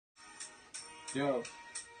Yo.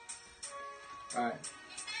 Alright.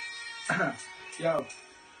 Yo.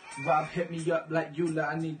 Rob hit me up like ULA,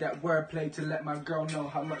 I need that wordplay to let my girl know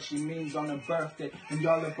how much she means on her birthday. And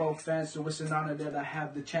y'all are both fans, so it's an honor that I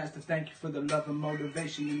have the chance to thank you for the love and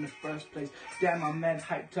motivation in the first place. Damn, I'm mad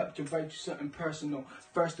hyped up to write you something personal.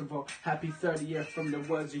 First of all, happy 30th from the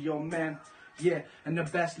words of your man. Yeah, and the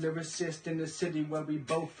best lyricist in the city where we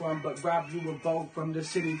both from. But Rob, you evolved from the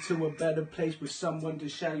city to a better place with someone to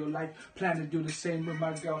share your life. Plan to do the same with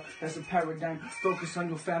my girl, that's a paradigm. Focus on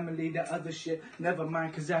your family, that other shit, never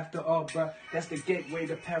mind. Cause after all, bruh, that's the gateway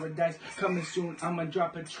to paradise. Coming soon, I'ma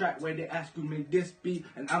drop a track where they ask you make this beat,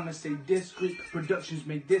 and I'ma say discreet. Productions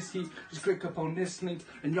make this heat, just click up on this link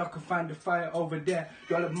and y'all can find the fire over there.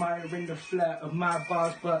 Y'all admiring the flair of my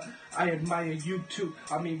bars, but I admire you too.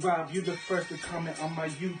 I mean, Rob, you the first to comment on my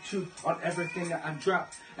YouTube on everything that I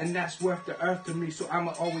drop, and that's worth the earth to me. So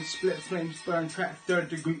I'ma always split flames, burn track 3rd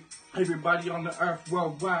degree. Everybody on the earth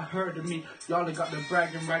worldwide heard of me. Y'all got the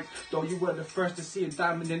bragging rights, though you were the first to see a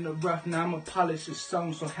diamond in the rough. Now I'ma polish your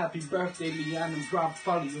song, so happy birthday, Leanne, and Rob,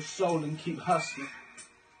 follow your soul and keep hustling.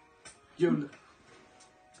 ULA.